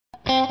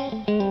Alright,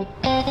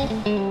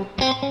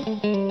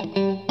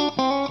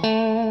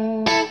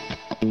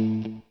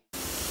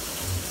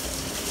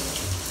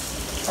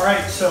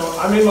 so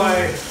I'm in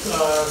my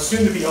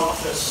soon-to-be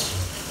office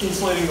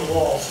insulating the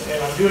walls,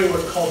 and I'm doing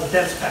what's called a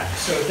dense pack.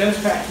 So a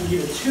dense pack can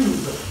get a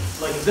tube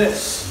like this.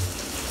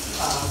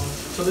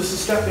 So this is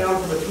step down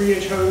from a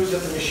 3-inch hose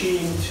at the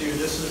machine to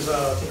this is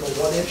I think a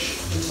 1-inch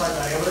inside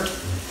diameter.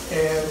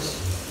 And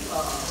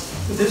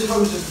this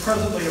hose is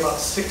presently about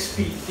 6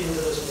 feet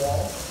into this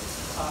wall.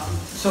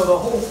 So the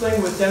whole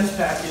thing with dense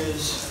pack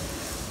is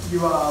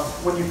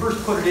when you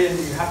first put it in,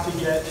 you have to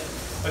get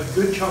a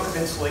good chunk of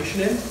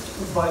insulation in,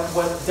 but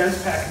what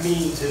dense pack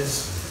means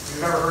is, if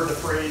you've ever heard the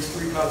phrase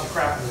 3 pounds of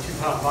crap in a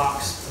 2-pound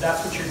box,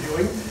 that's what you're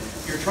doing.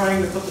 You're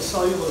trying to put the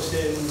cellulose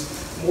in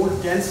more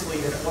densely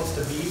than it wants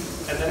to be,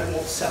 and then it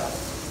won't settle.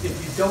 If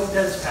you don't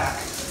dense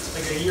pack,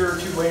 like a year or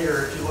two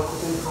later, if you look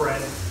with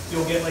infrared,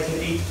 you'll get like an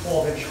 8 to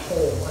 12-inch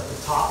hole at the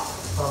top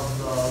of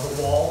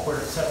the wall where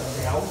it settles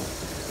down,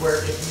 where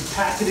if you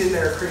pack it in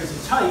there crazy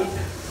tight,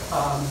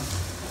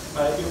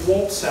 it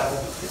won't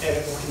settle, and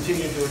it will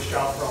continue to do its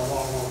job for a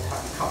long, long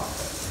time to come.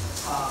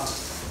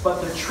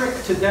 But the trick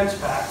to dense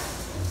pack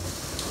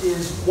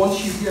is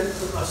once you get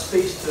a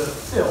space to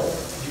fill,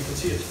 as you can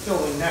see it's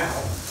filling now,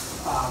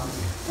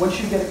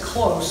 once you get it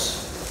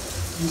close,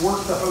 you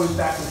work the hose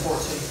back and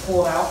forth. So you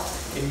pull it out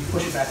and you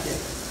push it back in.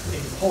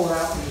 And you pull it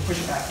out and you push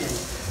it back in.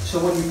 So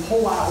when you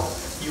pull out,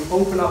 you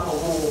open up a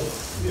little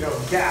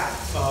gap,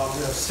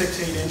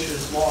 6-8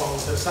 inches long,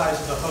 the size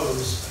of the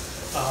hose.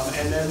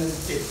 And then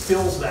it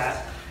fills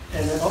that,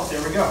 and then, oh,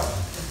 there we go.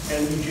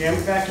 And you jam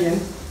it back in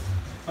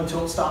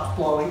until it stops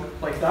blowing,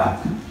 like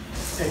that.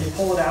 And you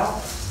pull it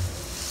out,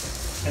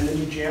 and then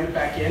you jam it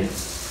back in,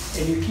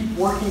 and you keep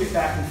working it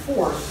back and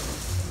forth.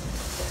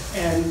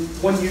 And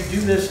when you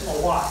do this a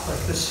lot, like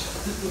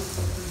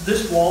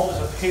this wall is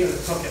a pain in the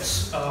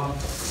tuchus.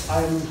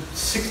 I'm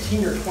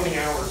 16 or 20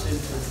 hours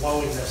into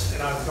blowing this,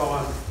 and I've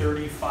gone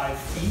 35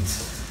 feet,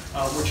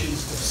 which is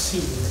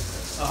obscene.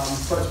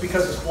 But it's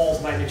because this wall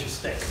is 9 inches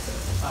thick,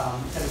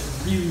 and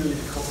it's really, really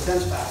difficult to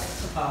dense pack.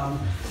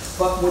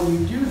 But when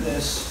you do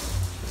this,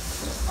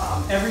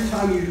 every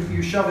time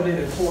you shove it in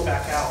and pull it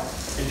back out,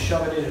 and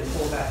shove it in and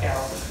pull it back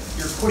out,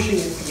 you're pushing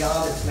it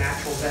beyond its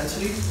natural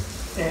density,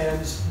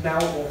 and now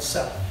it won't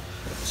settle.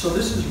 So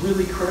this is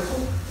really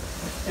critical.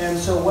 And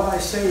so what I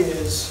say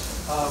is,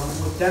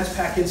 with dense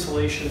pack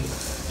insulation,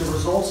 the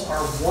results are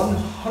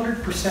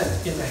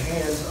 100% in the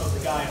hands of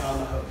the guy on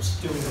the hose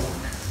doing the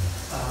work.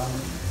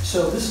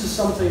 So this is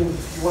something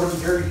you want to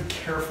be very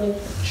careful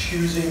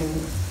choosing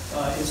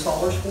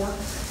installers for.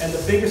 And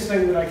the biggest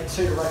thing that I can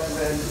say to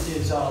recommend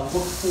is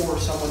look for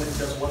someone who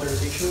does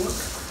weatherization work,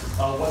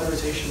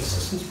 weatherization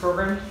assistance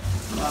program,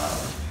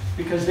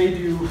 because they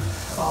do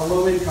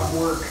low-income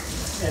work,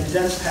 and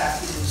dense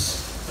pack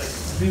is like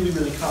really,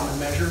 really common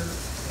measure.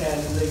 And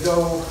they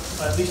go,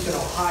 at least in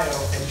Ohio,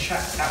 and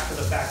check after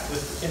the fact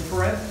with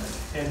infrared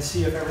and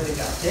see if everything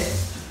got hit.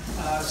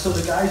 So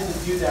the guys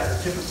that do that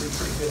are typically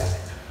pretty good at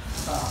it.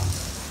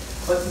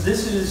 But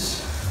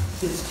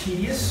it's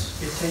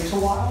tedious, it takes a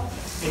while,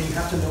 and you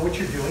have to know what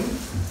you're doing.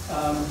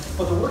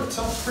 But the work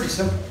itself is pretty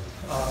simple.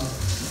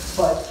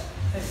 But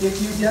if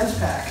you dense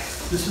pack,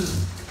 this is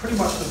pretty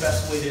much the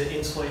best way to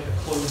insulate a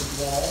closed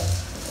wall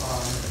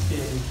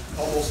in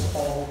almost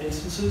all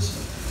instances.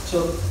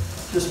 So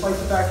despite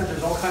the fact that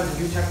there's all kinds of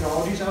new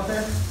technologies out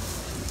there,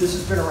 this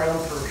has been around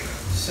for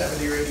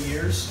 70 or 80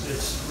 years.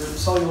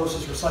 Cellulose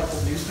is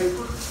recycled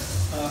newspaper.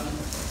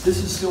 This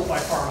is still by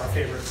far my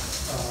favorite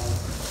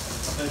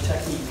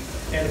technique.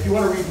 And if you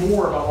want to read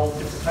more about all the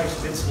different types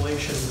of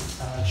insulation,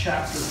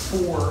 chapter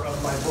 4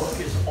 of my book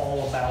is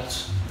all about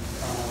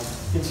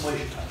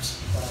insulation types,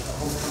 the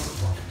home comfort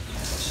book.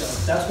 So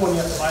that's one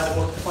you have to buy the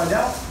book to find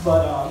out.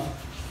 But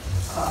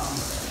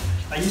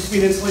I used to be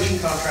an insulation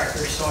contractor,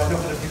 so I know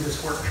how to do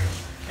this work.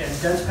 And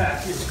dense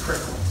pack is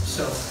critical.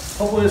 So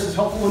hopefully this is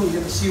helpful and you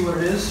get to see what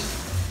it is,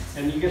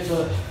 and you get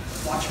to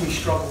watch me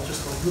struggle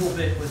just a little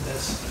bit with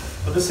this.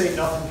 But this ain't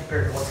nothing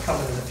compared to what's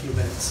coming in a few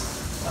minutes.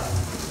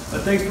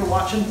 But thanks for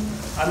watching.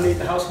 I'm Nate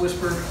the House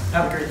Whisperer.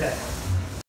 Have a great day.